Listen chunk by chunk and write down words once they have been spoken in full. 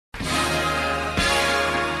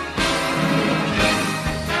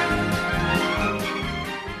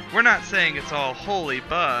we're not saying it's all holy,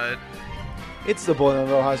 but It's the Boyle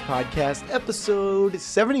and Rojas podcast, episode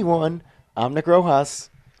 71. I'm Nick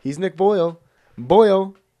Rojas. He's Nick Boyle.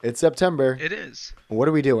 Boyle, it's September. it is. What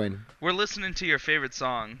are we doing? We're listening to your favorite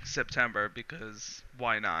song, September, because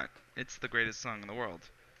why not? It's the greatest song in the world.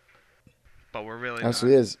 But we're really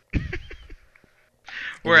Absolutely not. is.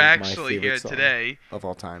 We're It is my actually favorite here song today. of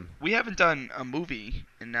all time. We haven't done a movie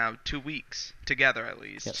in now 2 weeks, together at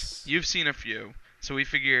least. Yes. You've seen a few, so we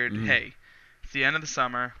figured, hey, it's the end of the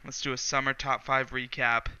summer. Let's do a summer top 5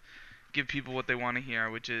 recap. Give people what they want to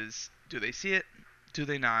hear, which is, do they see it? Do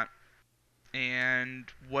they not? And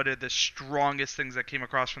what are the strongest things that came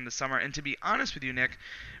across from the summer? And to be honest with you, Nick,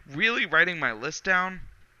 really writing my list down,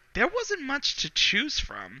 there wasn't much to choose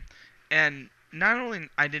from. And not only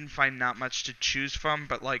I didn't find not much to choose from,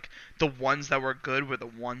 but like the ones that were good were the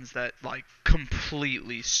ones that like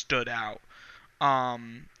completely stood out.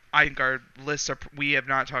 I think our lists are, we have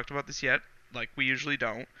not talked about this yet, like we usually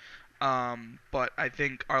don't. But I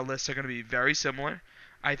think our lists are going to be very similar.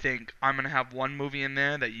 I think I'm going to have one movie in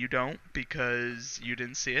there that you don't because you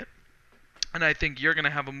didn't see it. And I think you're going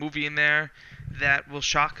to have a movie in there that will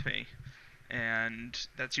shock me. And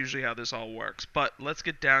that's usually how this all works. But let's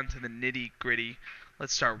get down to the nitty gritty.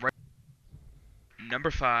 Let's start right.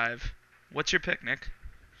 Number 5. What's your pick, Nick?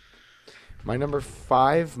 My number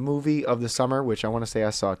 5 movie of the summer, which I want to say I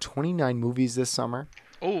saw 29 movies this summer.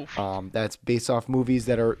 Oh. That's based off movies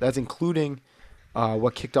that's including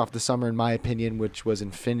what kicked off the summer, in my opinion, which was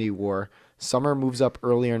Infinity War. Summer moves up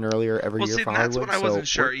earlier and earlier every year for Hollywood. That's what I wasn't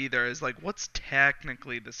sure either. Is like, what's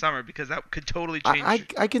technically the summer? Because that could totally change.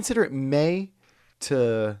 I consider it May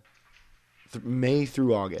to May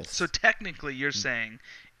through August. So technically, you're saying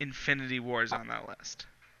Infinity War is on that list.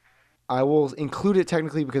 I will include it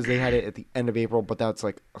technically because they had it at the end of April, but that's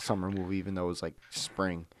like a summer movie, even though it was like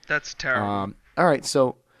spring. That's terrible. All right,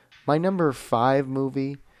 so my number 5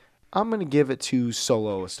 movie, I'm gonna give it to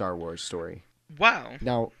Solo: A Star Wars Story. Wow.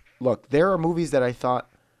 Now, look, there are movies that I thought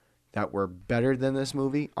that were better than this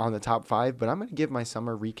movie on the top 5, but I'm going to give my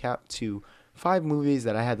summer recap to 5 movies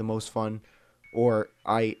that I had the most fun or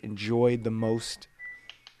I enjoyed the most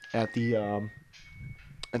at the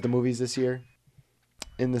movies this year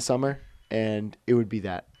in the summer, and it would be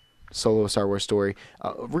that Solo: A Star Wars Story.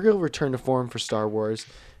 Real return to form for Star Wars,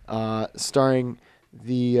 starring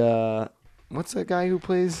the what's that guy who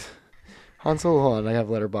plays Han Solo? Hold on, I have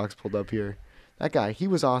Letterboxd pulled up here. That guy, he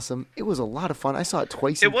was awesome. It was a lot of fun. I saw it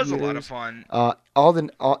twice. It was a lot of fun.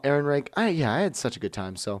 Aaron Rank. I had such a good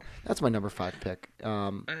time. So that's my number 5 pick.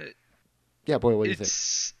 Yeah, boy, what do you think?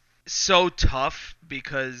 It's so tough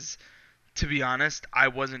because, to be honest, I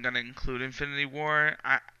wasn't gonna include Infinity War.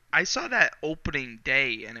 I saw that opening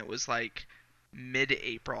day and it was like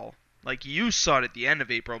mid-April. Like you saw it at the end of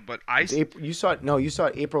April, but You saw it. No, you saw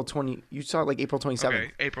it April 20. You saw it like April 27th.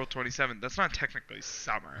 Okay, April 27th. That's not technically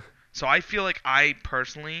summer. So I feel like I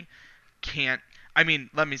personally can't. I mean,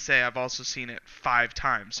 let me say I've also seen it 5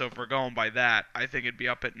 times. So if we're going by that, I think it'd be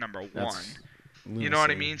up at number 1. You know what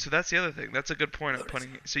I mean? So that's the other thing. That's a good point of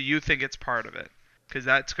putting. So you think it's part of it? Because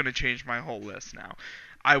that's going to change my whole list now.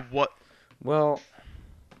 Well,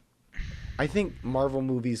 I think Marvel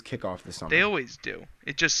movies kick off the summer. They always do.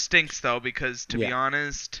 It just stinks though because to be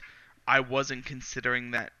honest, I wasn't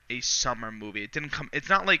considering that a summer movie. It didn't come. It's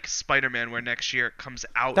not like Spider-Man where next year it comes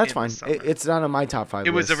out. That's in fine. The summer. It's not on my top 5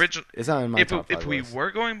 It list. was original. It's not on my top 5 If we list. were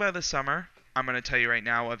going by the summer, I'm gonna tell you right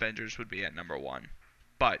now, Avengers would be at number 1.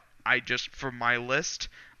 But I just for my list,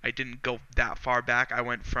 I didn't go that far back. I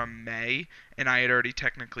went from May, and I had already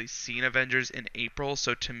technically seen Avengers in April.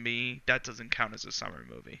 So to me, that doesn't count as a summer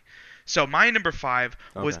movie. So my number 5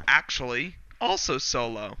 was actually also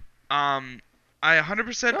Solo. I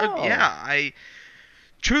 100%. I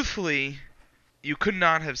truthfully, you could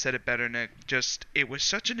not have said it better, Nick. Just it was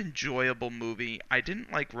such an enjoyable movie. I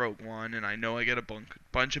didn't like Rogue One, and I know I get a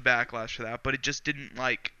bunch of backlash for that, but it just didn't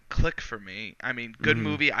like click for me. I mean, good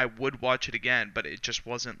movie. I would watch it again, but it just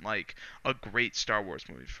wasn't like a great Star Wars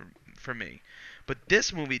movie for me. But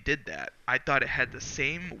this movie did that. I thought it had the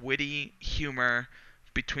same witty humor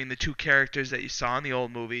between the 2 characters that you saw in the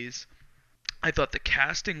old movies. I thought the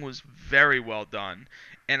casting was very well done,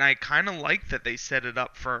 and I kind of like that they set it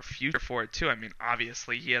up for a future for it too. I mean,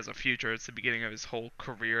 obviously he has a future. It's the beginning of his whole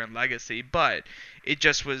career and legacy, but it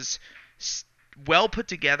just was well put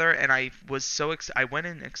together, and I was I went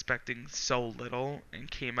in expecting so little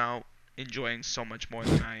and came out enjoying so much more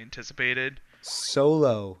than I anticipated. So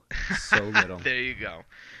little. There you go.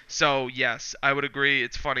 So yes, I would agree.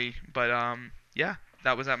 It's funny, but yeah,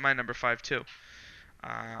 that was at my number 5 too.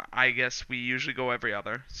 I guess we usually go every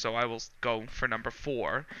other, so I will go for number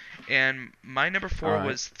four. And my number All four right.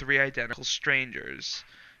 was Three Identical Strangers.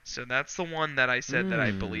 So that's the one that I said that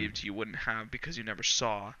I Mm. believed you wouldn't have because you never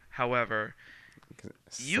saw. However, you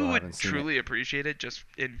Still would haven't seen it. truly appreciate it just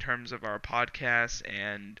in terms of our podcast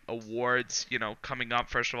and awards, coming up.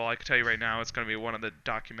 First of all, I can tell you right now, it's going to be one of the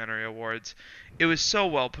documentary awards. It was so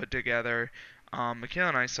well put together. Michaela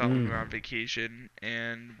and I saw it when we Mm. were on vacation,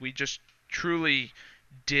 and we just truly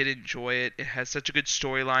did enjoy it. It has such a good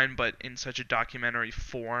storyline, but in such a documentary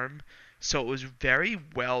form. So it was very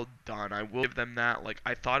well done. I will give them that. Like,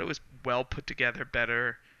 I thought it was well put together,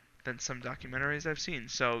 better than some documentaries I've seen.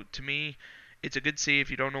 So to me, it's a good see.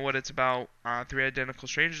 If you don't know what it's about, Three Identical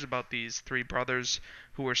Strangers, about these three brothers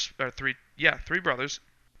who were three brothers.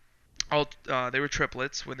 All they were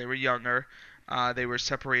triplets when they were younger. They were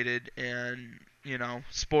separated, and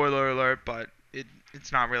spoiler alert, but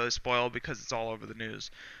it's not really a spoil because it's all over the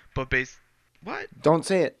news. But what? Don't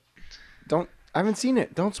say it. Don't. I haven't seen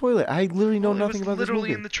it. Don't spoil it. I literally know Well, it nothing was about this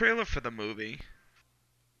literally in movie. the trailer for the movie.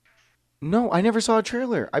 No, I never saw a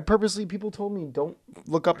trailer. I purposely people told me don't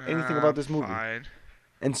look up anything about this movie, Fine.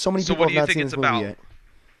 and so many So people what have do you not think seen it's this movie about? yet.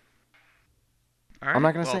 All I'm right.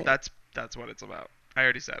 not gonna Well, say it. that's what it's about. I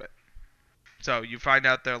already said it. So you find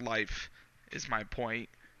out their life is my point,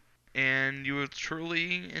 and you will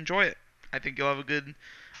truly enjoy it. I think you'll have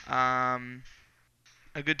um,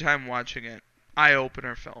 a good time watching it. Eye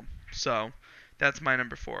opener film. So that's my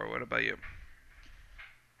number four. What about you?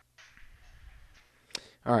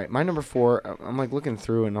 All right, my number four. I'm like looking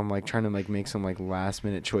through and I'm like trying to like make some like last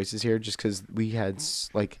minute choices here, just because we had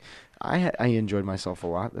like I enjoyed myself a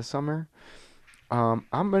lot this summer. I'm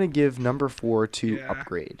gonna give number four to Yeah.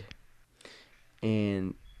 Upgrade,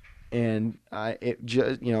 and it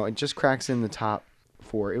just it just cracks in the top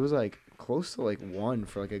four. It was like close to like one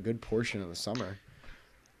for like a good portion of the summer.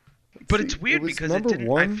 Let's But see, it's it weird was because it number didn't. I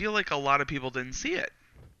one. feel like a lot of people didn't see it.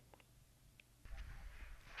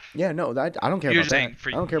 Yeah, no, that I don't care You're about just that. saying for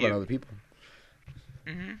I don't care about you. other people.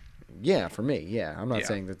 Mhm. Yeah, for me, yeah. I'm not Yeah.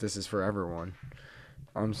 saying that this is for everyone.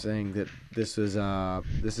 I'm saying that this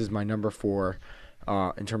is my number four,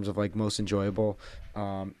 in terms of like most enjoyable.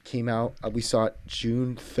 Came out. We saw it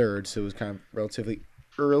June 3rd, so it was kind of relatively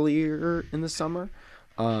earlier in the summer.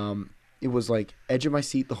 It was like edge of my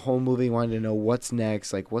seat the whole movie. Wanted to know what's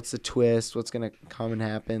next, like what's the twist, what's gonna come and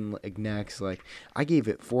happen like next. Like I gave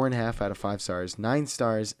it 4.5 out of 5 stars, 9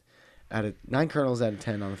 stars out of 9 kernels out of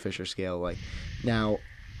 10 on the Fisher scale. Like now,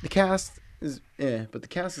 the cast is but the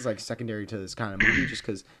cast is like secondary to this kind of movie, just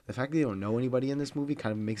because the fact that you don't know anybody in this movie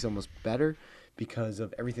kind of makes it almost better because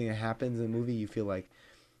of everything that happens in the movie. You feel like,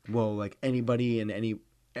 well, like anybody and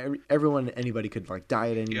everyone and anybody could like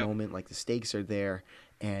die at any Yep. moment. Like the stakes are there,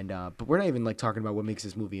 and but we're not even like talking about what makes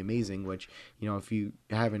this movie amazing. Which if you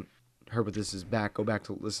haven't heard what this is back, go back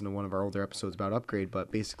to listen to one of our older episodes about Upgrade.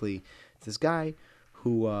 But basically, it's this guy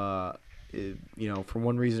who for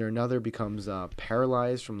one reason or another becomes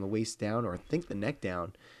paralyzed from the waist down, or I think the neck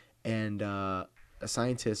down, and a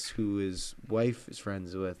scientist who his wife is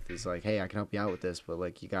friends with is like, hey, I can help you out with this, but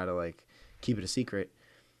like you gotta like keep it a secret.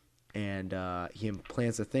 And he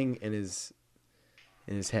implants a thing in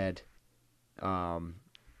his head, um,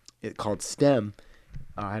 called STEM.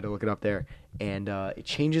 I had to look it up there, and it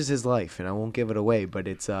changes his life. And I won't give it away, but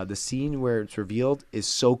it's the scene where it's revealed is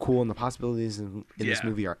so cool, and the possibilities in this Yeah.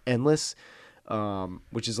 movie are endless,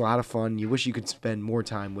 which is a lot of fun. You wish you could spend more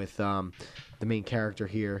time with the main character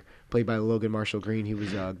here, played by Logan Marshall Green. He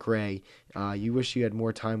was Gray. You wish you had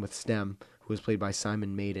more time with STEM, who was played by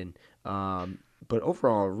Simon Maiden. But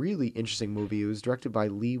overall, a really interesting movie. It was directed by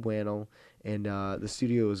Lee Wannell, and the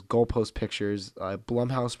studio was Goalpost Pictures.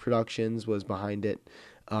 Blumhouse Productions was behind it,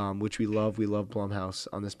 which we love. We love Blumhouse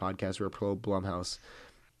on this podcast. We're a pro Blumhouse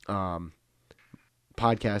um,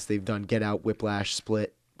 podcast. They've done Get Out, Whiplash,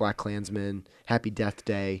 Split, Black Klansman, Happy Death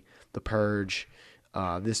Day, The Purge,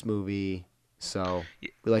 this movie. So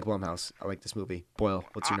we like Blumhouse. I like this movie. Boyle,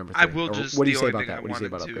 what's your number I three? will Or just what do the you say only about thing I that? What do you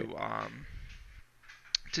say wanted about Upgrade?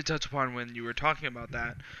 to touch upon when you were talking about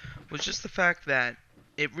that was just the fact that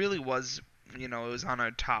it really was, it was on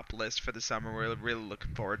our top list for the summer. We're really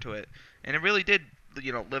looking forward to it, and it really did,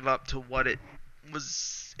 live up to what it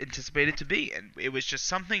was anticipated to be. And it was just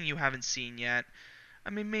something you haven't seen yet.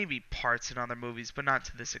 I mean, maybe parts in other movies, but not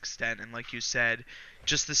to this extent. And like you said,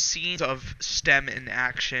 just the scenes of STEM in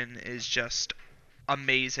action is just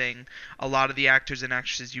amazing. A lot of the actors and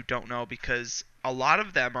actresses you don't know because a lot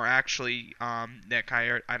of them are actually Nick.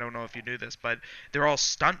 I don't know if you knew this, but they're all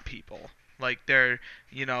stunt people. Like they're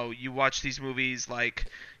you watch these movies like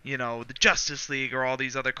the Justice League or all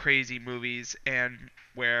these other crazy movies and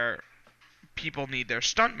where people need their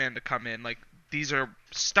stuntman to come in. Like these are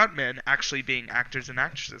stuntmen actually being actors and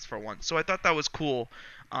actresses for once. So I thought that was cool.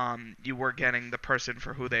 You were getting the person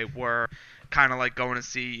for who they were, kind of like going to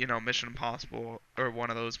see, Mission Impossible or one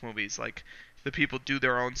of those movies. Like the people do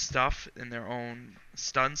their own stuff and their own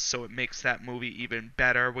stunts, so it makes that movie even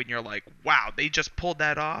better when you're like, wow, they just pulled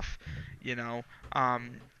that off, you know.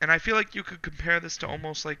 And I feel like you could compare this to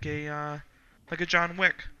almost like a John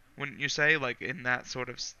Wick, wouldn't you say? Like in that sort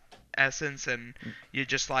of essence, and you're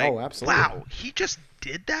just like, Oh, absolutely. wow, he just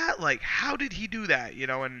did that. Like, how did he do that?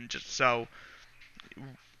 And just so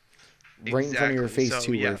Right in front of your exactly. face So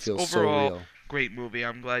too, where it yes, feels so overall, real. great movie.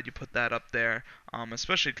 I'm glad you put that up there.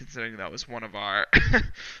 Especially considering that was one of our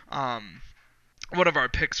um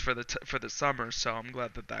picks for for the summer. So I'm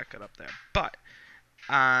glad that that got up there. But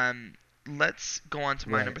um, let's go on to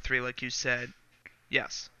my Right. number three, like you said.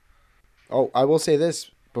 Yes. Oh, I will say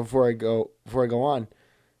this before I go on.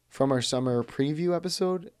 From our summer preview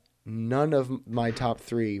episode, none of my top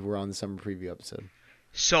three were on the summer preview episode.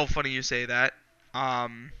 So funny you say that.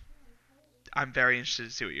 Um, I'm very interested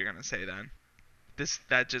to see what you're gonna say then.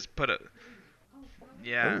 That just put a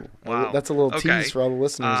yeah. Oh, Wow. that's a little tease Okay. for all the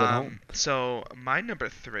listeners at home. So my number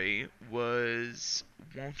three was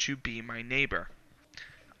 "Won't You Be My Neighbor."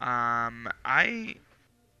 I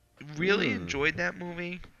really Hmm. enjoyed that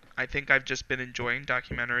movie. I think I've just been enjoying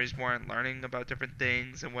documentaries more and learning about different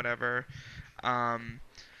things and whatever. Um,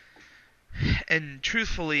 and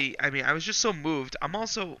truthfully, I mean, I was just so moved. I'm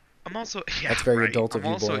also yeah, That's very right. adult I'm of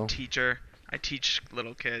you, also a Boyle. teacher. I teach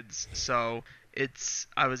little kids, so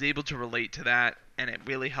I was able to relate to that, and it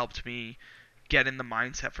really helped me get in the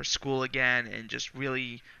mindset for school again and just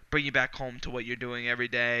really bring you back home to what you're doing every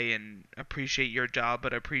day and appreciate your job,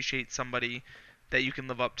 but appreciate somebody that you can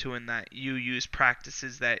live up to and that you use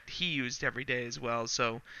practices that he used every day as well.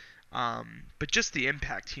 So, but just the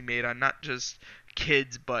impact he made on not just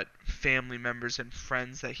kids but family members and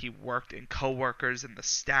friends that he worked and coworkers and the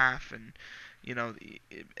staff and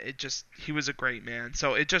it just he was a great man.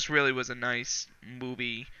 So it just really was a nice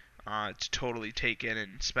movie to totally take in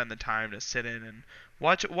and spend the time to sit in and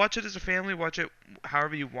watch it. Watch it as a family. Watch it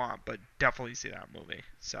however you want, but definitely see that movie.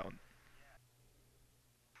 So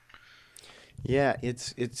Yeah,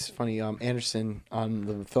 it's funny. Anderson on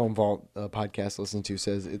the Film Vault podcast I listen to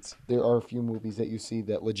says there are a few movies that you see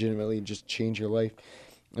that legitimately just change your life,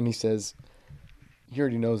 and he says he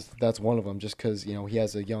already knows that's one of them just because he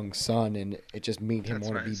has a young son and it just made him that's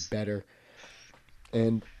want to be nice. better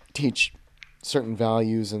and teach certain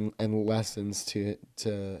values and lessons to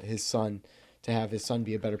his son, to have his son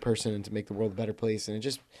be a better person and to make the world a better place, and it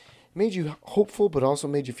just made you hopeful but also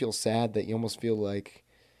made you feel sad that you almost feel like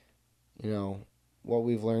you know, what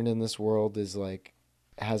we've learned in this world is like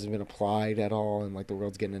hasn't been applied at all, and like the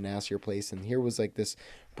world's getting a nastier place. And here was like this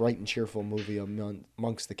bright and cheerful movie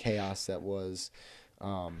amongst the chaos that was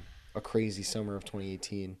a crazy summer of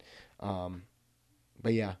 2018. Um,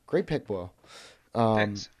 but yeah, great pick, Will. Um,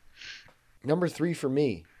 Thanks. number three for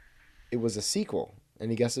me, it was a sequel.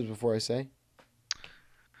 Any guesses before I say?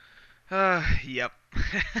 Yep.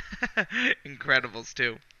 Incredibles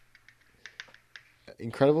too.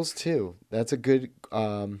 Incredibles 2. That's a good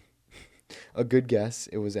guess.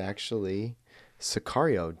 It was actually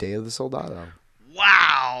Sicario, Day of the Soldado.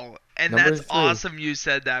 Wow. And Number that's three. awesome you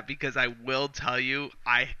said that because I will tell you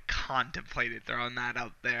I contemplated throwing that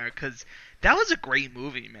out there because that was a great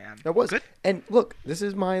movie, man. It was. Good. And look, this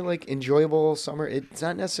is my like enjoyable summer. It's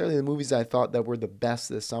not necessarily the movies I thought that were the best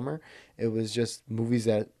this summer. It was just movies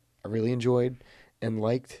that I really enjoyed and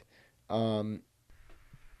liked. Um,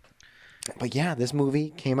 but yeah, this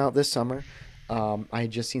movie came out this summer. I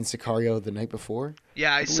had just seen Sicario the night before,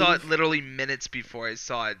 Yeah, I I saw it believe. literally minutes before I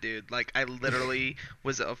saw it, dude. Like I literally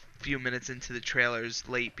was a few minutes into the trailers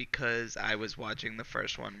late because I was watching the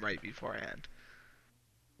first one right beforehand.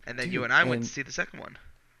 And then you Dude, and I went to and see the second one.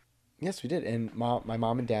 yes, we did. And my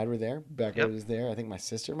mom and dad were there. Becca Yep. was there. I think my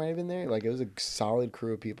sister might have been there. Like it was a solid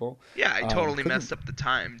crew of people. Yeah, I totally Couldn't messed up the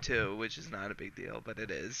time too, which is not a big deal, but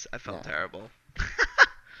it is. I felt yeah. terrible.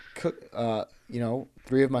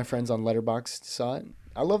 Three of my friends on Letterboxd saw it.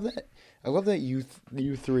 I love that. I love that you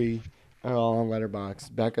three are all on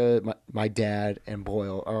Letterboxd. Becca, my dad, and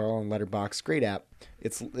Boyle are all on Letterboxd. Great app.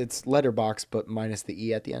 It's Letterboxd but minus the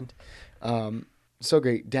e at the end. So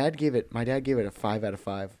great. My dad gave it a 5 out of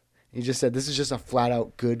 5. He just said this is just a flat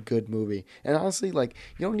out good movie. And honestly, like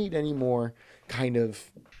you don't need any more kind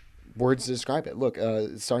of words to describe it. Look,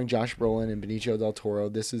 starring Josh Brolin and Benicio del Toro.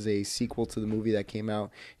 This is a sequel to the movie that came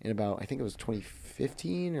out in about I think it was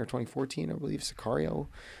 2015 or 2014, I believe, Sicario.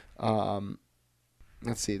 Um,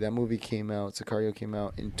 let's see, that movie came out. Sicario came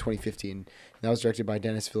out in 2015. And that was directed by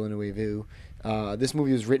Denis Villeneuve. This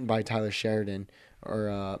movie was written by Tyler Sheridan,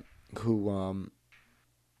 or who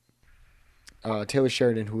Taylor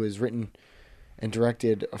Sheridan, who has written and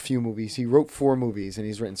directed a few movies. He wrote 4 movies, and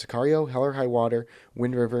he's written Sicario, Hell or High Water,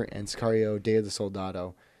 Wind River, and Sicario: Day of the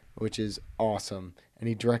Soldado, which is awesome. And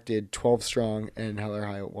he directed 12 Strong and Hell or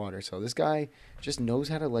High Water. So this guy just knows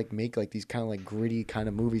how to like make like these kind of like gritty kind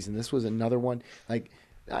of movies. And this was another one. Like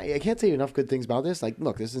I can't say enough good things about this. Like,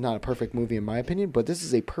 look, this is not a perfect movie in my opinion, but this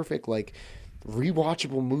is a perfect like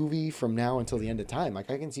rewatchable movie from now until the end of time. Like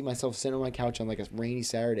I can see myself sitting on my couch on like a rainy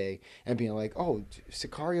Saturday and being like, "Oh,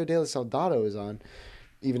 Sicario de la Soldado is on,"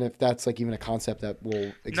 even if that's like even a concept that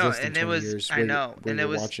will exist in 20 years. I know, where and you're it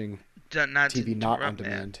was watching not TV to not on interrupt, man,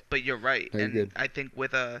 demand. but you're right, Very and good. I think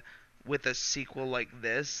with a sequel like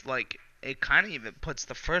this, like it kind of even puts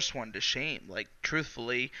the first one to shame. Like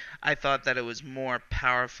truthfully, I thought that it was more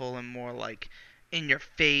powerful and more like in your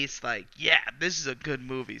face, like yeah, this is a good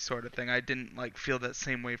movie sort of thing. I didn't like feel that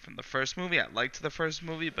same way from the first movie. I liked the first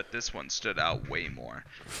movie, but this one stood out way more.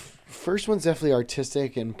 First one's definitely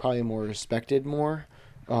artistic and probably more respected more.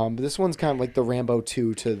 But this one's kind of like the Rambo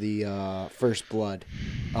 2 to the First Blood.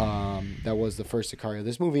 That was the first Sicario.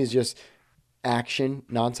 This movie is just action,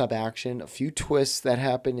 nonstop action, a few twists that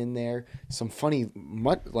happen in there, some funny,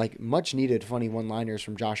 much needed funny one-liners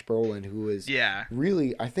from Josh Brolin, who is Yeah.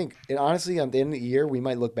 really, I think, and honestly, at the end of the year, we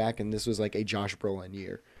might look back and this was like a Josh Brolin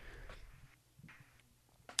year.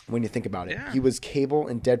 When you think about it, Yeah. he was Cable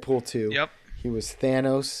in Deadpool 2. Yep. He was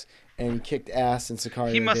Thanos, and he kicked ass in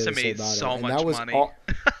Sicario. He must de have la made Soldado. so And much that was money.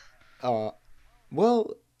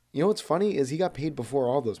 Well, you know what's funny is he got paid before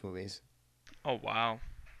all those movies. Oh wow.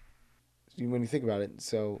 When you think about it,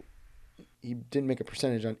 so he didn't make a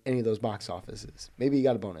percentage on any of those box offices. Maybe he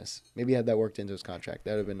got a bonus. Maybe he had that worked into his contract.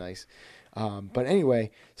 That would have been nice. But anyway,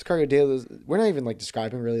 Sicario de la, we're not even like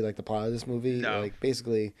describing really like the plot of this movie. No. Like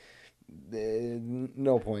basically,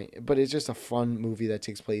 no point. But it's just a fun movie that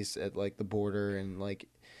takes place at like the border and like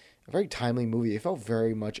a very timely movie. It felt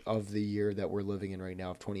very much of the year that we're living in right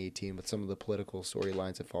now of 2018 with some of the political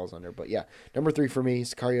storylines it falls under. But yeah, number 3 for me,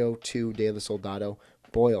 Sicario 2, Day of the Soldado.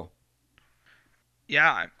 Boyle,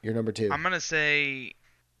 Yeah, you're number 2. I'm gonna say,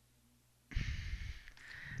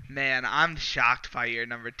 man, I'm shocked by your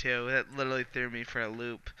number 2. That literally threw me for a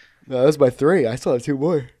loop. No, that's my 3. I still have 2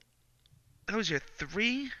 more. That was your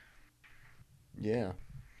 3? Yeah.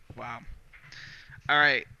 Wow. All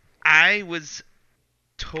right, I was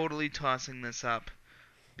totally tossing this up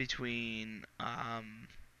between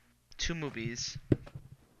 2 movies.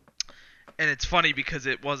 And it's funny because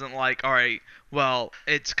it wasn't like, all right, well,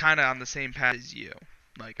 it's kind of on the same path as you.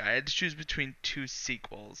 Like, I had to choose between 2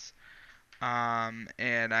 sequels.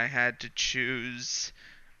 And I had to choose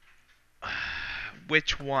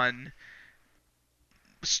which one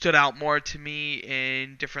stood out more to me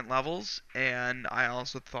in different levels. And I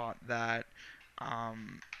also thought that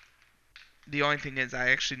the only thing is I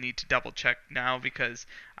actually need to double check now because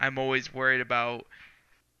I'm always worried about,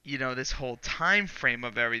 this whole time frame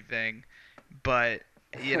of everything. But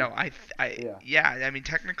I mean,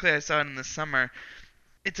 technically I saw it in the summer.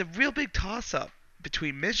 It's a real big toss-up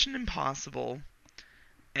between Mission Impossible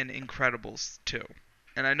and Incredibles 2.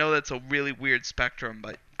 And I know that's a really weird spectrum,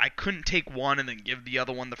 but I couldn't take one and then give the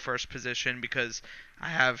other one the first position because I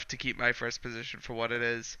have to keep my first position for what it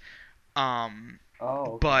is.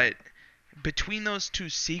 But between those 2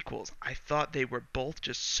 sequels, I thought they were both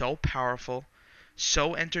just so powerful,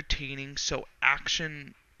 so entertaining, so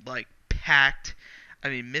action like packed. I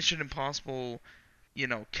mean, Mission Impossible,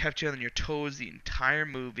 kept you on your toes the entire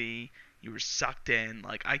movie. You were sucked in.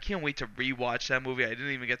 Like, I can't wait to rewatch that movie. I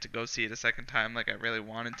didn't even get to go see it a second time like I really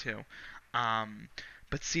wanted to.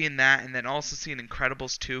 But seeing that and then also seeing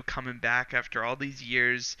Incredibles 2 coming back after all these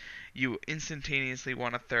years, you instantaneously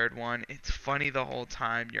want a third one. It's funny the whole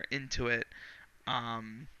time. You're into it.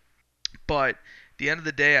 But the end of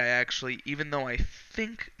the day, I actually, even though I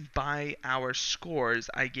think by our scores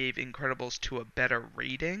I gave Incredibles 2 a better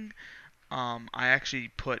rating, I actually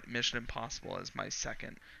put Mission Impossible as my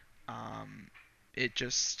second. It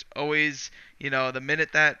just always, the minute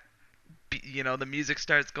that the music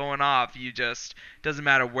starts going off, you just, doesn't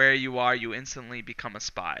matter where you are, you instantly become a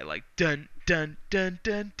spy. Like dun dun dun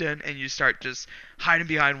dun dun, and you start just hiding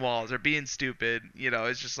behind walls or being stupid.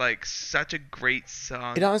 It's just like such a great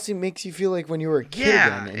song. It honestly makes you feel like when you were a kid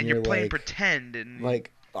Yeah, again, and you're playing like, pretend and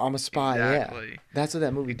like I'm a spy. Exactly. Yeah, that's what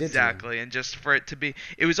that movie did. Exactly, and just for it to be,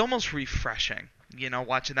 it was almost refreshing,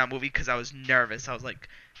 watching that movie because I was nervous. I was like,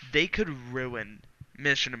 they could ruin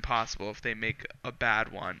Mission Impossible if they make a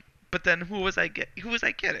bad one. But then who was I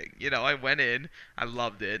kidding? You know, I went in, I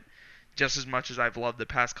loved it, just as much as I've loved the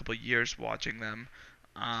past couple years watching them.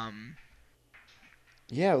 Um,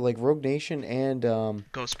 Yeah, like Rogue Nation and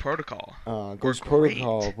Ghost Protocol were Ghost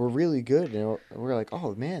Protocol great. were really good. You know, we're like,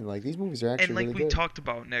 oh man, like these movies are And actually like really we good. talked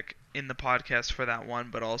about, Nick, in the podcast for that one,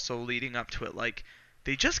 but also leading up to it, like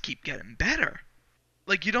they just keep getting better.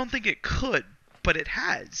 Like you don't think it could, but it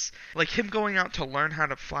has. Like him going out to learn how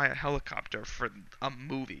to fly a helicopter for a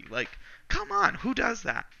movie. Like, come on, who does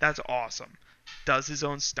that? That's awesome. Does his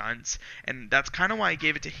own stunts, and that's kind of why I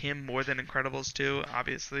gave it to him more than Incredibles 2.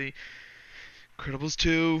 Obviously, Incredibles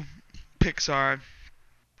 2, Pixar,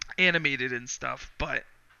 animated and stuff, but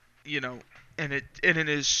you know, and it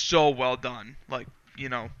is so well done. Like, you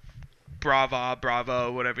know,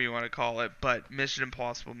 bravo, whatever you want to call it. But Mission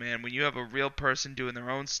Impossible, man, when you have a real person doing their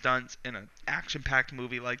own stunts in an action-packed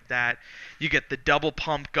movie like that, you get the double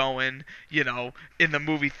pump going. You know, in the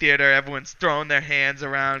movie theater, everyone's throwing their hands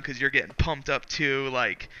around because you're getting pumped up too.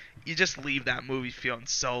 Like, you just leave that movie feeling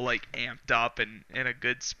so like amped up and in a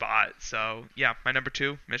good spot. So yeah, my number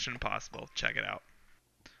 2, Mission Impossible. Check it out.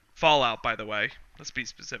 Fallout, by the way. Let's be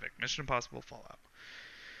specific. Mission Impossible Fallout.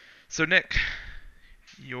 So Nick,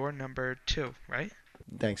 you're number 2, right?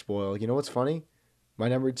 Thanks, Boyle. You know what's funny? My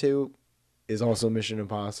number 2 is also Mission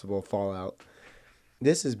Impossible Fallout.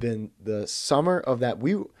 This has been the summer of that.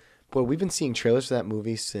 We've been seeing trailers for that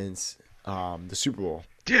movie since the Super Bowl.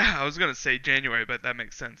 Yeah, I was gonna say January, but that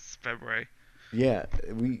makes sense. February. Yeah,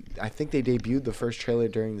 I think they debuted the first trailer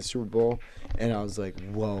during the Super Bowl, and I was like,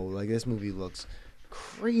 whoa, like this movie looks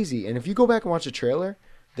crazy. And if you go back and watch the trailer,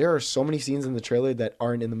 there are so many scenes in the trailer that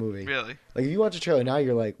aren't in the movie. Really? Like if you watch the trailer now,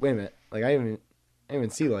 you're like, wait a minute, like I didn't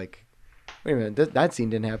even see like, wait a minute, that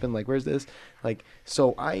scene didn't happen. Like where's this? Like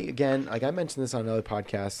so like I mentioned this on another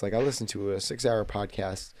podcast. Like I listened to a 6-hour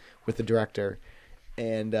podcast with the director,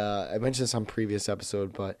 and I mentioned this on previous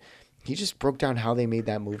episode, but he just broke down how they made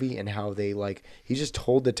that movie and how they he just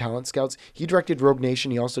told the talent scouts. He directed Rogue Nation.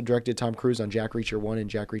 He also directed Tom Cruise on Jack Reacher 1 and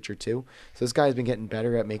Jack Reacher 2. So this guy's been getting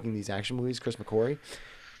better at making these action movies, Chris McQuarrie.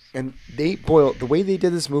 And the way they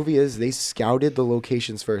did this movie is they scouted the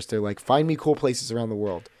locations first. They're like, find me cool places around the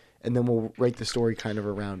world, and then we'll write the story kind of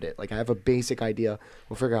around it. Like I have a basic idea,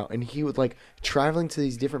 we'll figure out. And he would traveling to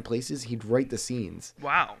these different places. He'd write the scenes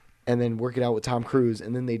Wow. and then work it out with Tom Cruise,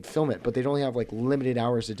 and then they'd film it. But they'd only have limited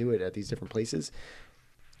hours to do it at these different places.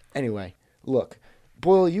 Anyway, look,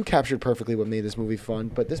 Boyle, you captured perfectly what made this movie fun,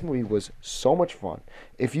 but this movie was so much fun.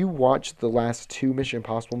 If you watch the last 2 Mission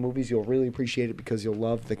Impossible movies, you'll really appreciate it because you'll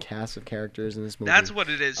love the cast of characters in this movie. That's what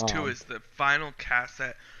it is too. Is the final cast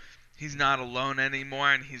that he's not alone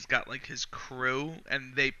anymore, and he's got his crew,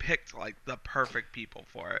 and they picked the perfect people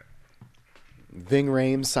for it. Ving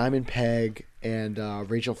Rhames, Simon Pegg, and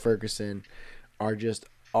Rachel Ferguson are just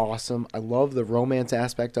awesome. I love the romance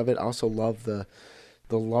aspect of it. I also love the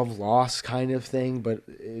love loss kind of thing, but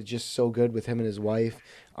it's just so good with him and his wife.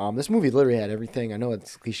 This movie literally had everything. I know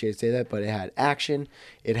it's cliche to say that, but it had action,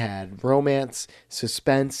 it had romance,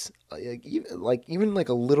 suspense, even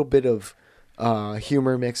a little bit of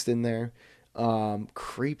humor mixed in there,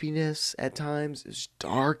 creepiness at times. It's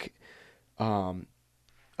dark.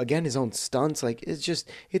 Again, his own stunts,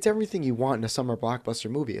 it's everything you want in a summer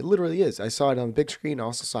blockbuster movie. It literally is. I saw it on the big screen. I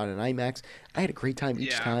also saw it in IMAX. I had a great time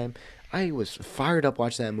each time. I was fired up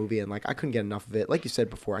watching that movie, and I couldn't get enough of it. Like you said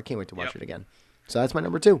before, I can't wait to watch it again. So that's my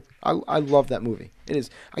number 2. I love that movie. It is.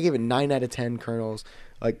 I gave it 9 out of 10 kernels.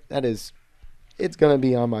 It's gonna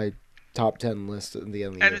be on my top 10 list at the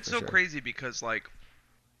end of the year. And it's so crazy because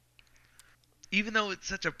even though it's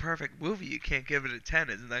such a perfect movie, you can't give it a 10.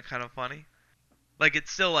 Isn't that kind of funny?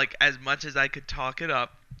 It's still as much as I could talk it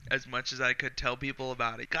up, as much as I could tell people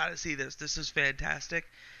about it, gotta see this, this is fantastic,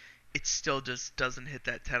 it still just doesn't hit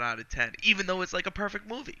that 10 out of 10, even though it's a perfect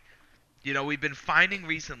movie. You know, we've been finding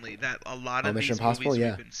recently that a lot of these movies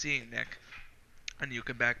we've been seeing, Nick, and you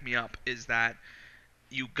can back me up, is that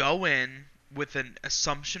you go in with an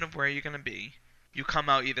assumption of where you're going to be, you come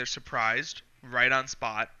out either surprised, right on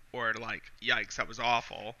spot, or yikes, that was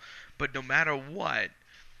awful, but no matter what,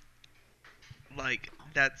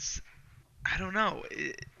 that's, I don't know.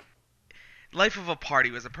 Life of a Party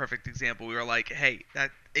was a perfect example. We were like, hey,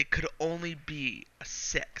 that it could only be a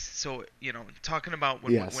 6. So, talking about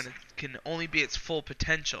when it can only be its full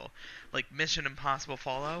potential, like Mission Impossible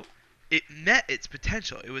Fallout, it met its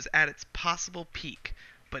potential. It was at its possible peak,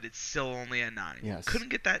 but it's still only a 9. Yes. Couldn't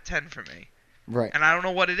get that 10 for me. Right. And I don't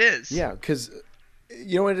know what it is. Yeah, because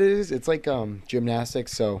you know what it is? It's like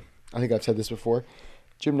gymnastics. So I think I've said this before.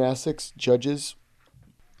 Gymnastics judges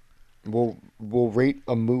will rate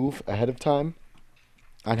a move ahead of time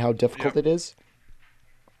on how difficult it is.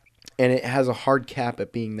 and it has a hard cap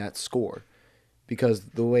at being that score, because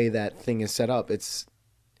the way that thing is set up, it's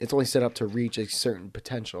only set up to reach a certain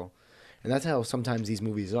potential, and that's how sometimes these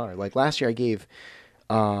movies are. Like last year, I gave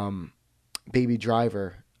Baby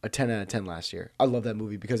Driver a 10 out of 10 last year. I love that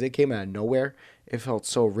movie because it came out of nowhere. It felt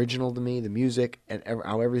so original to me. The music and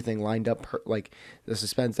how everything lined up, like the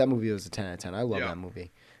suspense. That movie was a 10 out of 10. I love that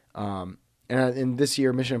movie. And this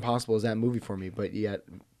year, Mission Impossible is that movie for me. But yet,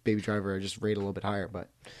 Baby Driver I just rate a little bit higher. But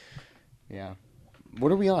yeah,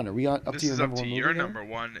 what are we on? Are we on up to your number one movie? This is up to your number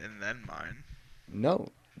one and then mine.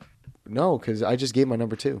 No, because I just gave my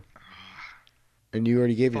number 2, and you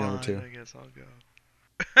already gave your number 2. I guess I'll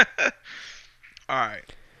go. All right.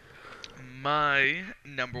 My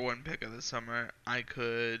number one pick of the summer, I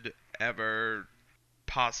could ever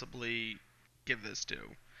possibly give this to,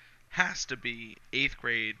 has to be 8th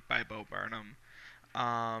Grade by Bo Burnham.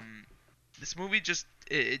 This movie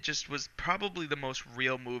it just was probably the most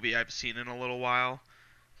real movie I've seen in a little while.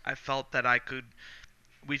 I felt that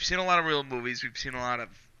we've seen a lot of real movies, we've seen a lot of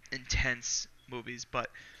intense movies, but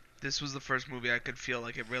this was the first movie I could feel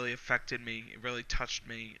like it really affected me. It really touched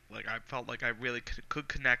me. Like I felt like I really could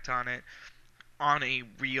connect on it, on a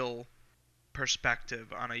real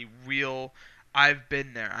perspective, on a real. I've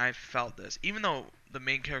been there. I've felt this. Even though the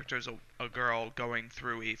main character is a girl going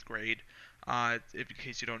through 8th grade. In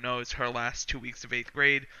case you don't know, it's her last 2 weeks of 8th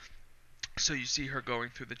grade. So you see her going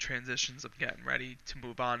through the transitions of getting ready to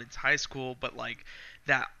move on into high school, but like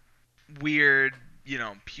that weird,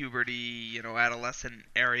 puberty, adolescent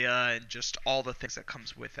area, and just all the things that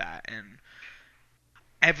comes with that. And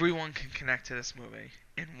everyone can connect to this movie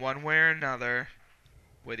in one way or another.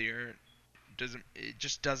 It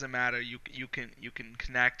just doesn't matter. You can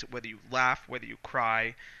connect, whether you laugh, whether you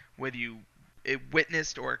cry, whether you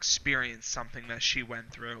witnessed or experienced something that she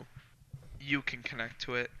went through. You can connect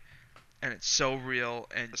to it, and it's so real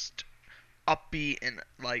and just upbeat, and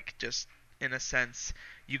like just in a sense,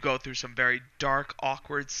 you go through some very dark,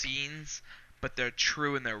 awkward scenes, but they're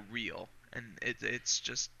true and they're real. And it's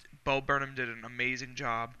just, Bo Burnham did an amazing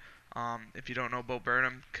job. If you don't know Bo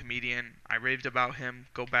Burnham, comedian, I raved about him.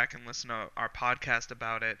 Go back and listen to our podcast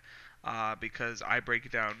about it, because I break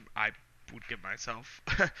it down. I would give myself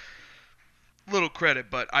little credit,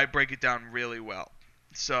 but I break it down really well.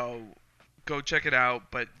 So go check it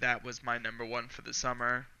out. But that was my number one for the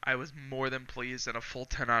summer. I was more than pleased, and a full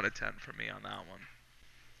 10 out of 10 for me on that one.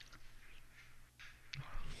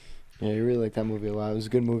 Yeah, you really like that movie a lot. It was a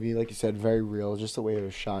good movie, like you said, very real. Just the way it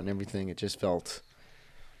was shot and everything, it just felt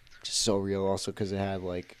just so real. Also, because it had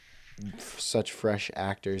like such fresh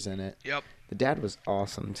actors in it. Yep. The dad was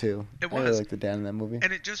awesome too. It was. I really liked the dad in that movie.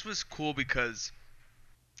 And it just was cool because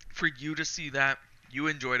for you to see that, you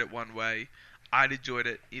enjoyed it one way. I'd enjoyed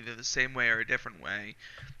it either the same way or a different way.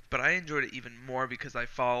 But I enjoyed it even more because I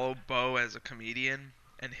follow Bo as a comedian,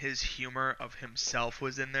 and his humor of himself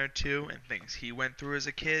was in there too, and things he went through as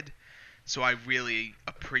a kid. So I really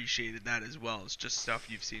appreciated that as well. It's just stuff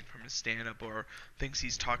you've seen from his stand-up or things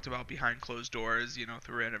he's talked about behind closed doors,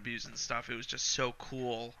 through interviews and stuff. It was just so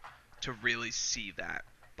cool to really see that.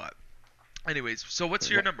 But anyways, so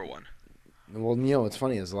what's your number one? Well, what's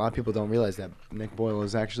funny is a lot of people don't realize that Nick Boyle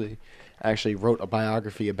is actually wrote a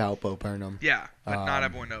biography about Bo Burnham. Yeah, but not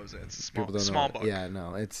everyone knows it. It's a small book. Yeah,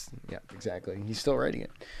 no, exactly. He's still writing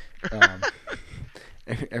it.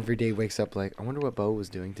 Every day wakes up like, I wonder what Bo was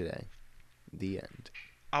doing today. The end.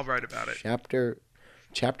 I'll write about it.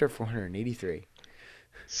 Chapter 483.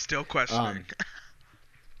 Still questioning.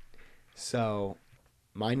 So,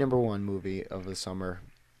 my number one movie of the summer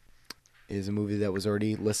is a movie that was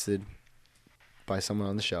already listed by someone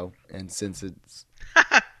on the show, and since it's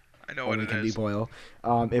I know what it can is. Be Boyle,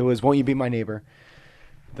 it was Won't You Be My Neighbor,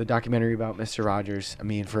 the documentary about Mr. Rogers. I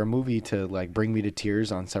mean, for a movie to like bring me to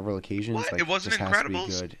tears on several occasions, what? like It wasn't just Incredibles?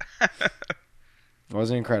 has to be good. It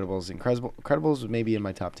wasn't Incredibles. Incredibles was maybe in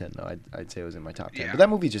my top 10 though. I'd say it was in my top 10. Yeah. But that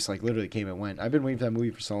movie just like literally came and went. I've been waiting for that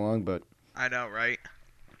movie for so long, but I know, right?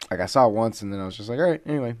 like I saw it once and then I was just like, all right,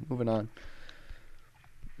 anyway, moving on.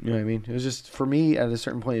 You know what I mean? It was just, for me, at a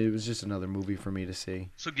certain point, it was just another movie for me to see.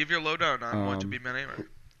 So give your lowdown on Won't You Be My Neighbor.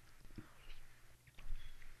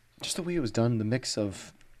 Just the way it was done, the mix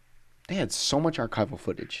of, they had so much archival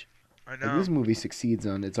footage. I know. Like, this movie succeeds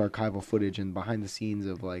on its archival footage and behind the scenes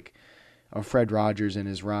of like, of Fred Rogers and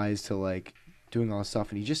his rise to like doing all this stuff,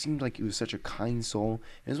 and he just seemed like he was such a kind soul.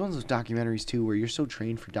 And it was one of those documentaries too where you're so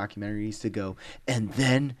trained for documentaries to go, and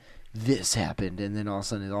then this happened, and then all of a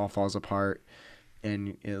sudden it all falls apart,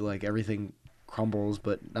 and like everything crumbles,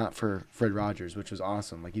 but not for Fred Rogers, which was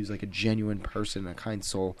awesome. Like he was like a genuine person, a kind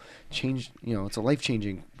soul. Changed, it's a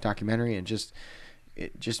life-changing documentary, and just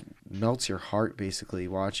it just melts your heart basically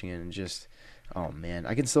watching it, and just, oh man,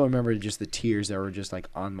 I can still remember just the tears that were just like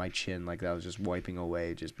on my chin, like that was just wiping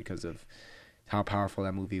away just because of how powerful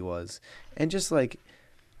that movie was. And just like,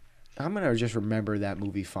 I'm gonna just remember that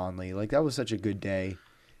movie fondly. Like that was such a good day,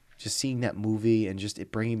 just seeing that movie and just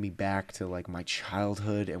it bringing me back to like my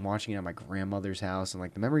childhood and watching it at my grandmother's house, and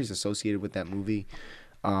like the memories associated with that movie.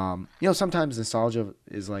 Sometimes nostalgia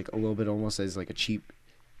is like a little bit almost as like a cheap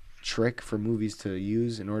trick for movies to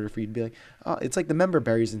use in order for you to be like, oh, it's like the member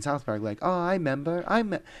berries in South Park, like, oh, I remember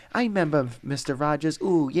Mr. Rogers.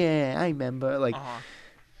 Ooh, yeah, I remember. Like,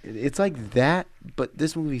 it's like that, but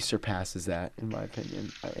this movie surpasses that, in my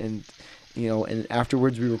opinion. And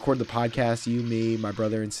afterwards we record the podcast, you, me, my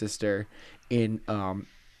brother and sister, in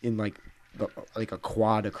like a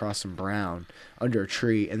quad across some brown under a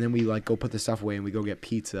tree, and then we like go put the stuff away and we go get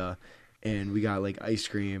pizza, and we got like ice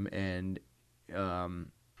cream and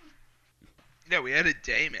yeah, we had a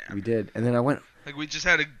day, man. we did. And then I went, Like, we just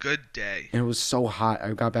had a good day. and it was so hot.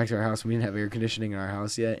 I got back to our house, we didn't have air conditioning in our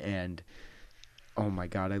house yet, and oh my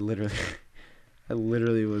god, I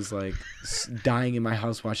literally was like dying in my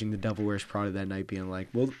house watching The Devil Wears Prada that night, being like,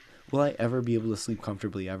 will I ever be able to sleep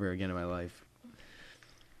comfortably ever again in my life?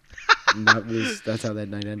 And that's how that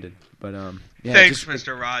night ended. But yeah. Thanks,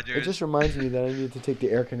 Mr. Rogers. It just reminds me that I need to take the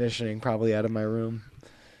air conditioning probably out of my room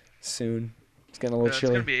soon. It's getting a little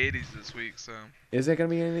chilly. It's gonna be 80s this week, so. Is it gonna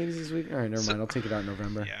be in the 80s this week? All right, never mind. I'll take it out in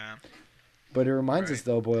November. Yeah. But it reminds us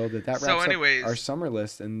though, Boyle, that wraps up anyways, our summer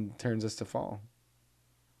list and turns us to fall.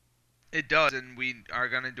 It does, and we are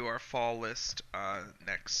gonna do our fall list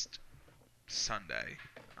next Sunday.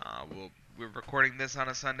 We're recording this on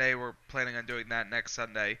a Sunday. We're planning on doing that next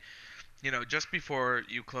Sunday. Just before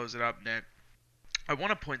you close it up, Nick, I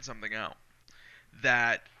want to point something out.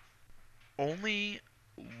 That only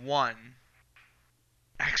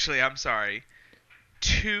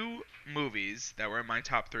two movies that were in my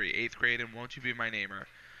top 3, 8th Grade and Won't You Be My Neighbor,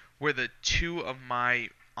 were the two of my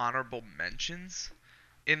honorable mentions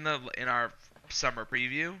in our summer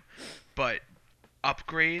preview, but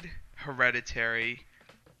Upgrade, Hereditary,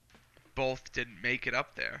 both didn't make it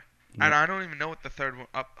up there. Yep. And I don't even know what the third one.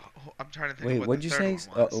 I'm trying to think. Wait, what what'd the you third say?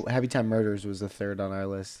 one was. Happy Time Murders was the third on our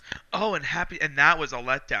list. Oh, and that was a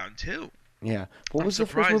letdown too. Yeah. What was the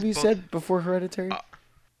first movie you said before Hereditary?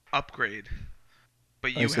 Upgrade.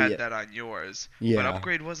 But you had that on yours. Yeah. But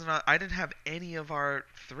Upgrade wasn't on. I didn't have any of our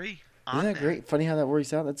 3 on. Isn't that great? Funny how that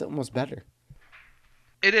works out. That's almost better.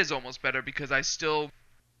 It is almost better because I still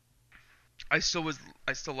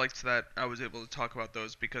liked that I was able to talk about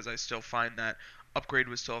those, because I still find that Upgrade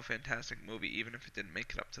was still a fantastic movie, even if it didn't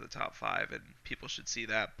make it up to the top 5, and people should see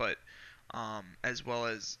that. But as well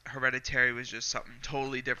as Hereditary was just something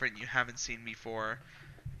totally different you haven't seen before,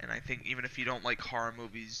 and I think even if you don't like horror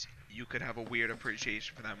movies, you could have a weird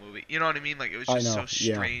appreciation for that movie. You know what I mean? Like, it was just so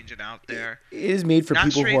strange and out there. It is made for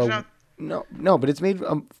people who are no, but it's made.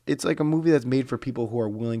 It's like a movie that's made for people who are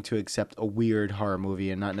willing to accept a weird horror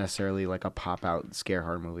movie and not necessarily like a pop out scare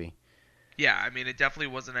horror movie. Yeah, I mean, it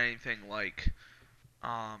definitely wasn't anything like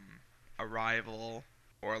Arrival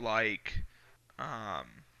or like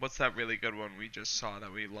what's that really good one we just saw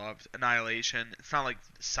that we loved? Annihilation. It's not like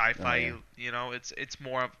sci-fi, it's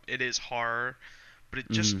more of, it is horror, but it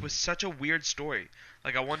just was such a weird story.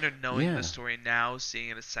 Like, I wonder, knowing the story now, seeing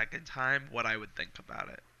it a second time, what I would think about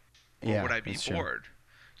it. Or would I be bored?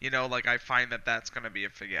 Like, I find that that's going to be a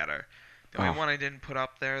forgetter. The only one I didn't put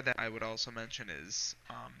up there that I would also mention is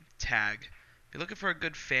Tag. If you're looking for a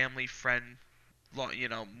good family friend,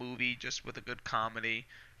 movie just with a good comedy,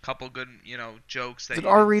 couple good, jokes. It's an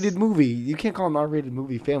R-rated movie. You can't call an R-rated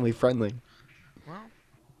movie family friendly. Well,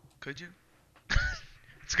 could you?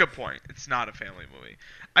 It's a good point. It's not a family movie.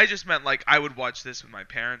 I just meant, like, I would watch this with my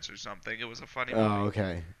parents or something. It was a funny movie. Oh,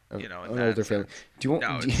 okay. In an that older family.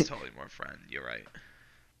 It's totally more friend. You're right.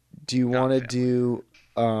 Do you want to do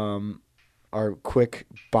our quick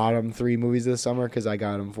bottom 3 movies this summer? Because I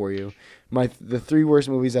got them for you. The 3 worst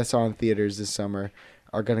movies I saw in theaters this summer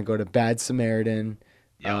are going to go to Bad Samaritan,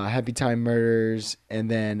 Happy Time Murders, and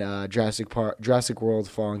then Jurassic World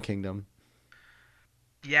Fallen Kingdom.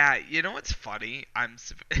 Yeah, you know what's funny?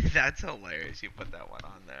 That's hilarious. You put that one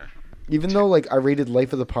on there. Even though, like, I rated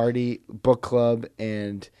Life of the Party, Book Club,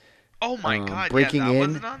 and oh my god, Breaking that In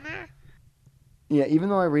wasn't on there. Yeah, even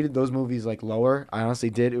though I rated those movies like lower, I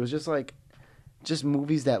honestly did. It was just like,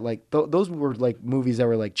 movies that like those were like movies that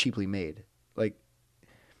were like cheaply made, like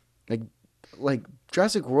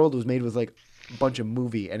Jurassic World was made with like a bunch of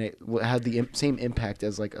movie, and it had the same impact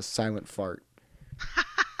as like a silent fart.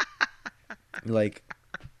 Like,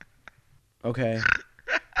 okay,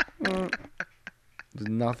 was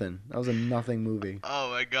nothing. That was a nothing movie. Oh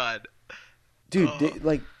my god. Dude,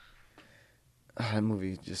 Oh. that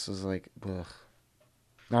movie just was like, ugh.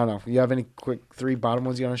 I don't know. You have any quick 3 bottom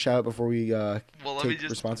ones you want to shout out before we Well, let me take just.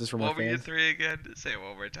 responses from our What were your fans? 3 again? Say it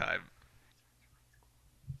one more time.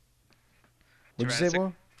 What'd you say,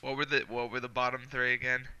 Will? What were the bottom 3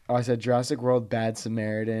 again? Oh, I said Jurassic World, Bad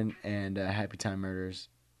Samaritan, and Happy Time Murders.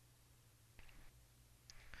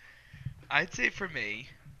 I'd say for me,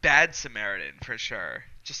 Bad Samaritan for sure.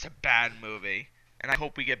 Just a bad movie, and I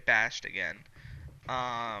hope we get bashed again.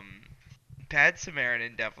 Bad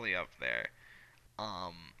Samaritan definitely up there.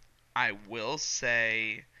 I will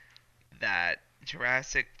say that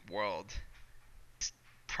Jurassic World is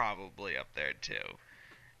probably up there too.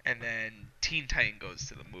 And then Teen Titan Goes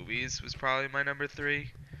to the Movies was probably my number 3.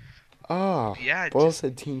 Oh, Yeah, Boyle just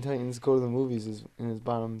said Teen Titans Go to the Movies is in his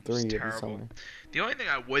bottom 3 of the terrible. summer. The only thing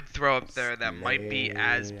I would throw up there that might be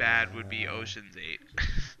as bad would be Ocean's 8.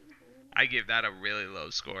 I give that a really low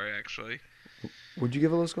score actually. Would you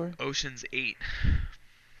give a low score? Ocean's 8.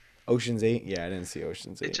 Ocean's 8? Yeah, I didn't see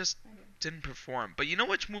Ocean's 8. It just didn't perform. But you know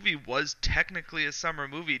which movie was technically a summer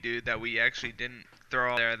movie, dude, that we actually didn't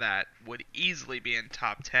throw out there that would easily be in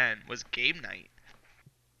top 10 was Game Night.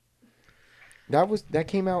 That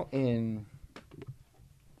came out in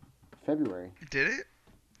February. Did it?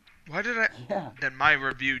 Why did I? Yeah. Then my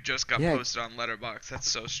review just got Yeah. posted on Letterboxd. That's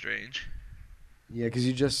so strange. Yeah, because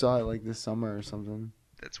you just saw it like this summer or something.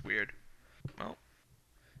 That's weird. Well,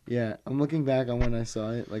 Yeah, I'm looking back on when I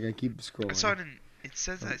saw it. Like, I keep scrolling. I saw it in. It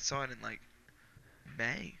says I saw it in like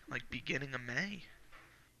May, like beginning of May.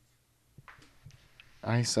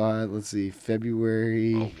 I saw it, let's see,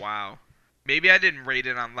 February. Oh wow. Maybe I didn't rate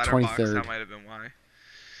it on Letterboxd. 23rd. That might have been why.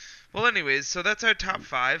 Well, anyways, so that's our top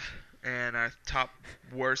 5 and our top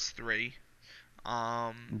worst 3.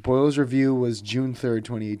 Boyle's review was June 3rd,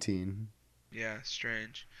 2018. Yeah,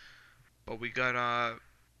 strange. But we got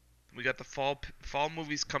the fall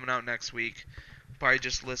movies coming out next week. Probably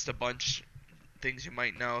just list a bunch things you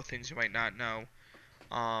might know, things you might not know.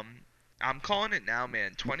 I'm calling it now,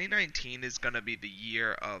 man. 2019 is gonna be the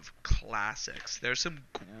year of classics. There's some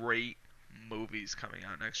great movies coming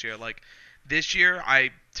out next year. Like this year,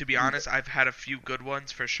 to be honest, I've had a few good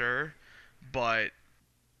ones for sure, but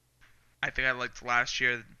I think I liked last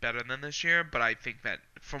year better than this year. But I think that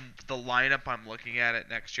from the lineup I'm looking at it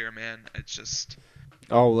next year, man, it's just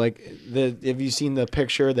Oh, like, have you seen the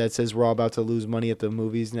picture that says we're all about to lose money at the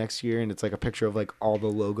movies next year? And it's like a picture of like all the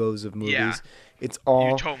logos of movies. Yeah. It's all.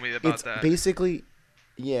 you told me about It's that. basically,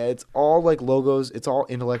 yeah, it's all like logos. It's all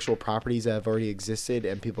intellectual properties that have already existed,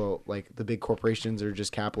 and people like the big corporations are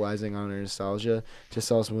just capitalizing on their nostalgia to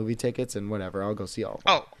sell us movie tickets and whatever. I'll go see all of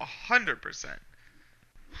them. Oh, 100%.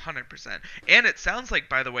 100%. And it sounds like,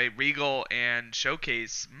 by the way, Regal and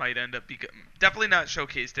Showcase might end up definitely not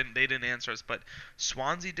Showcase. They didn't answer us, but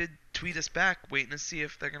Swansea did tweet us back, waiting to see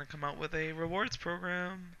if they're gonna come out with a rewards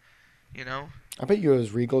program. You know? I bet you it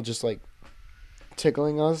was Regal just like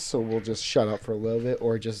tickling us, so we'll just shut up for a little bit,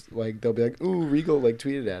 or just like they'll be like, "Ooh, Regal like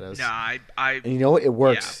tweeted at us." Nah, And you know what? It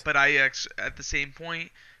works. Yeah, but I actually, at the same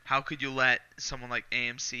point, how could you let someone like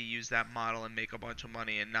AMC use that model and make a bunch of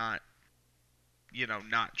money and not,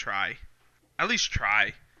 not try? At least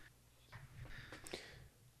try.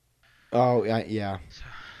 Oh yeah.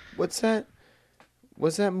 What's that?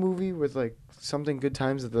 What's that movie with like something Good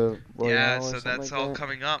Times at the Royale? Yeah, or so something that's like all that?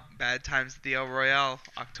 coming up. Bad Times at the El Royale,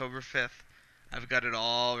 October 5th. I've got it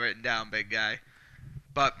all written down, big guy.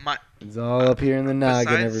 But It's all up here in the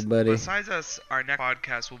noggin, everybody. Besides us, our next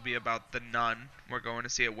podcast will be about The Nun. We're going to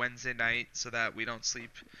see it Wednesday night so that we don't sleep.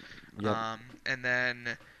 Yep. And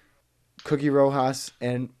then Cookie Rojas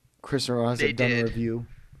and Chris Rojas They have done a did. review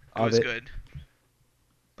it of was it. good.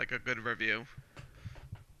 Like a good review.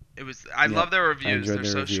 It was. I Yep, love their reviews. enjoyed They're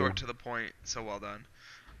their so review. short to the point. So well done.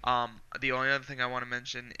 The only other thing I want to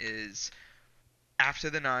mention is after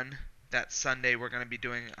The Nun, that Sunday we're going to be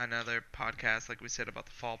doing another podcast, like we said, about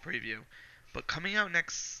the fall preview. But coming out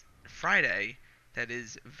next Friday, that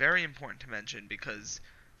is very important to mention because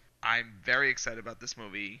I'm very excited about this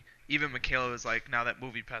movie. Even Michaela was like, now that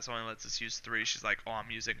Movie Pass only lets us use 3, she's like, oh,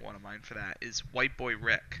 I'm using one of mine for that, is White Boy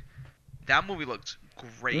Rick. That movie looks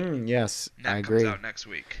great. Yes, And that I comes agree. out next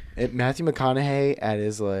week. Matthew McConaughey at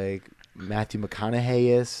his like Matthew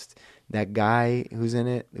McConaugheyist. That guy who's in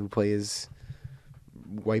it who plays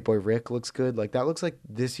White Boy Rick looks good. Like that looks like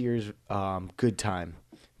this year's Good Time,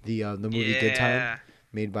 the movie Good Time, Yeah.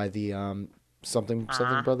 made by the something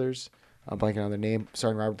Uh-huh. brothers. I'm blanking on their name.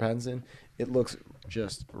 Starring Robert Pattinson. It looks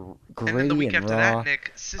just And gritty then the week and after raw. that,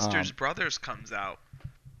 Nick, Sisters Brothers comes out.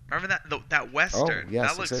 Remember that that western?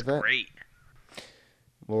 yes, that looks except that. great.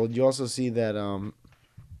 Well, you also see that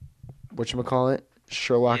whatchamacallit,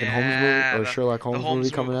 Sherlock and Holmes movie or Sherlock Holmes movie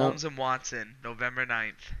coming out Holmes and Watson, November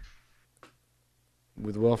 9th.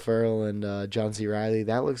 with Will Ferrell and John C. Reilly.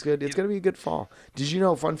 That looks good. It's gonna be a good fall. Did you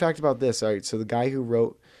know? Fun fact about this. All right, so the guy who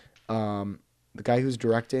wrote, the guy who's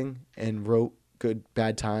directing and wrote Good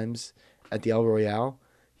Bad Times at the El Royale.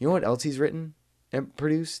 You know what else he's written and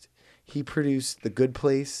produced? He produced The Good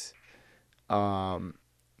Place.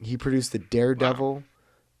 He produced the Daredevil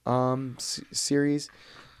series.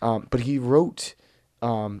 But he wrote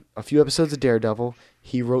a few episodes of Daredevil.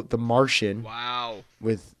 He wrote The Martian. Wow.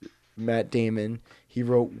 With Matt Damon. He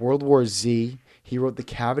wrote World War Z. He wrote The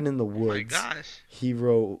Cabin in the Woods. Oh my gosh. He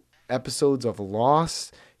wrote episodes of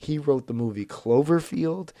Lost. He wrote the movie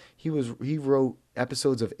Cloverfield. He wrote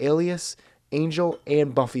episodes of Alias, Angel,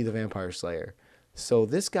 and Buffy the Vampire Slayer. So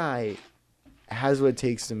this guy has what it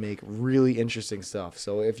takes to make really interesting stuff.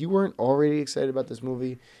 So if you weren't already excited about this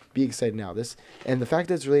movie, be excited now. And the fact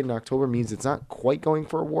that it's related in October means it's not quite going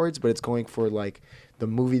for awards, but it's going for like the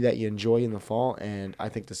movie that you enjoy in the fall. And I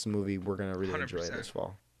think this is a movie we're gonna really 100%. enjoy this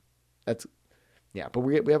fall. But we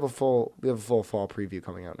have a full fall preview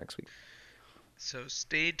coming out next week. So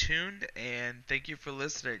stay tuned and thank you for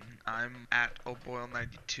listening. I'm at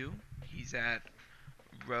O'Boyle92. He's at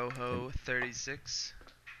Rojo36.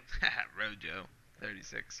 Rojo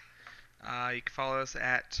 36. You can follow us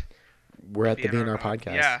at We're at the VNR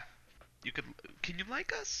Podcast. Yeah. You could. Can you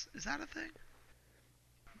like us? Is that a thing?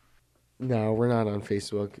 No, we're not on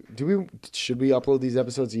Facebook. Should we upload these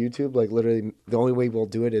episodes to YouTube? Like literally, the only way we'll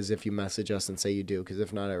do it is if you message us and say you do. Because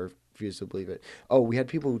if not, I refuse to believe it. Oh, we had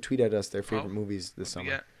people who tweet at us their favorite movies this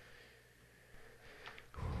summer.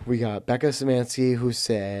 We got Becca Szymanski who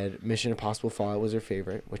said Mission Impossible Fallout was her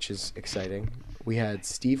favorite, which is exciting. We had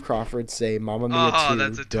Steve Crawford say Mamma Mia 2. Oh,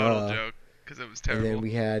 that's a total joke because it was terrible. And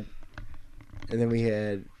then we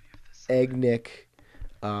had Egg Nick,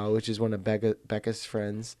 which is one of Becca's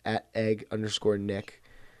friends at Egg_Nick.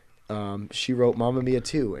 She wrote Mamma Mia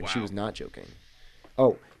 2, and she was not joking.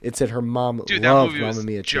 Oh, it said her mom loved Mamma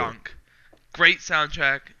Mia 2. Junk. Great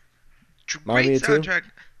soundtrack. Mamma Mia 2?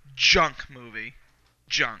 Junk movie.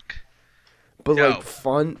 Junk. But like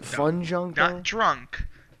fun junk though? Not drunk.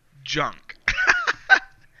 Junk.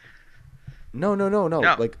 No.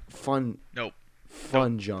 Like fun. Nope.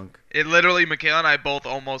 Fun junk. It literally, Michaela and I both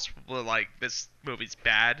almost were like, this movie's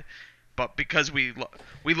bad, but because we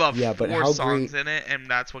love 4 songs in it,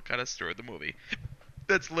 and that's what got us through the movie.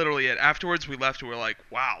 That's literally it. Afterwards, we left and we're like,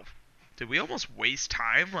 wow, did we almost waste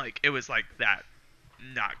time? Like, it was like that.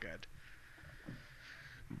 Not good.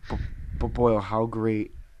 But Boyle, how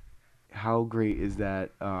great is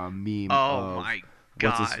that meme of my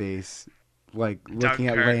God. What's his face? Like looking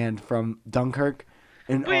at land from Dunkirk,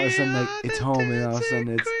 and all of a sudden like it's home, and all of a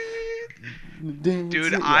sudden it's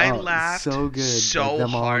dude, I laughed so good, so like,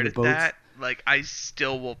 hard at that. Like I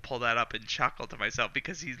still will pull that up and chuckle to myself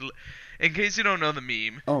because he's. In case you don't know the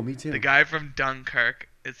meme. Oh, me too. The guy from Dunkirk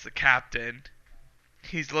is the captain.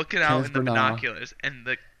 He's looking out in the binoculars, and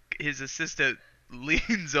his assistant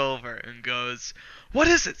leans over and goes, "What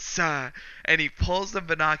is it, sir?" And he pulls the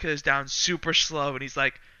binoculars down super slow, and he's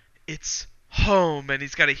like, "It's home." And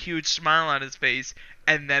he's got a huge smile on his face,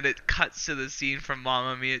 and then it cuts to the scene from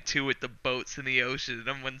Mamma Mia 2 with the boats in the ocean and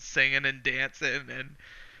everyone singing and dancing, and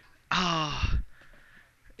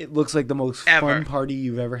it looks like the most fun party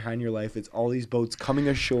you've ever had in your life. It's all these boats coming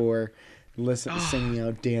ashore, singing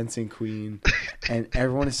out Dancing Queen, and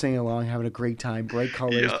everyone is singing along, having a great time. Bright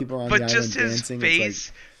colors, people on the island dancing. But just his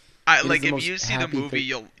face, like if you see the movie,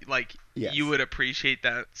 you'll like you would appreciate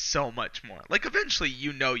that so much more. Like eventually,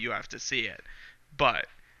 you have to see it, but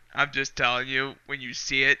I'm just telling you, when you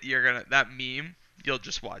see it, that meme, you'll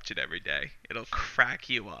just watch it every day. It'll crack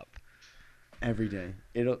you up. Every day.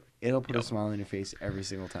 It'll put a smile on your face every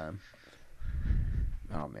single time.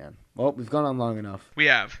 Oh man. Well, we've gone on long enough. We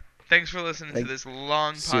have. Thanks for listening to this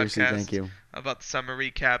long podcast thank you. About the summer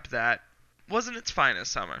recap that wasn't its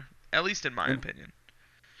finest summer, at least in my opinion.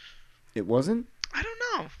 It wasn't? I don't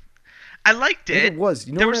know. I liked it. It was.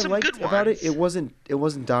 You know there what were I some liked good about ones. it? It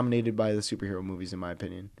wasn't dominated by the superhero movies in my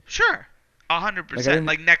opinion. Sure. 100%.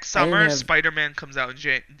 Like next summer, Spider-Man comes out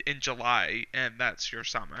in July, and that's your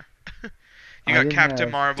summer. You got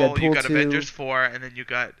Captain Marvel, Deadpool you got 2. Avengers 4, and then you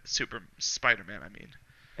got Spider-Man, I mean.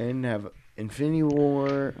 I didn't have Infinity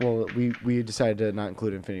War. Well, we decided to not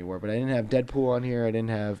include Infinity War, but I didn't have Deadpool on here. I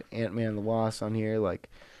didn't have Ant-Man and the Wasp on here. Like,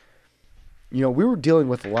 we were dealing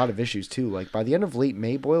with a lot of issues, too. Like, by the end of late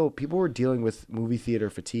May, Boyle, people were dealing with movie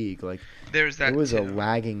theater fatigue. Like, there's that it was a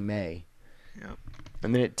lagging May. Yep.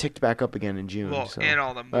 And then it ticked back up again in June. Well, so. and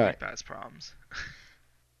all the movie pass problems.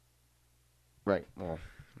 Right. Well,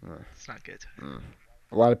 it's not good.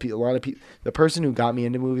 A lot of people. The person who got me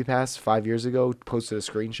into MoviePass 5 years ago posted a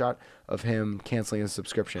screenshot of him canceling his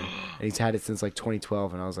subscription, and he's had it since like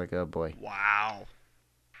 2012. And I was like, oh boy. Wow.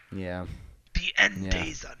 Yeah. The end Yeah.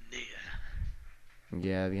 days are near.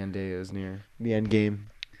 Yeah, the end day is near. The end game.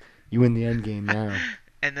 You win the end game now.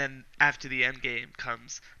 And then after the end game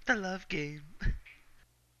comes the love game.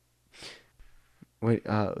 Wait,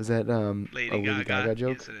 was that Lady a Lady Gaga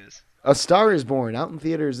joke? Yes, it is. A Star is Born out in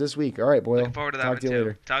theaters this week. All right, Boyle. Looking forward to that Talk one to you too.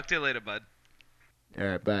 later. Talk to you later, bud. All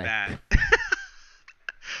right, bye. Bye.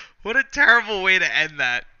 What a terrible way to end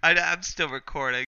that. I'm still recording.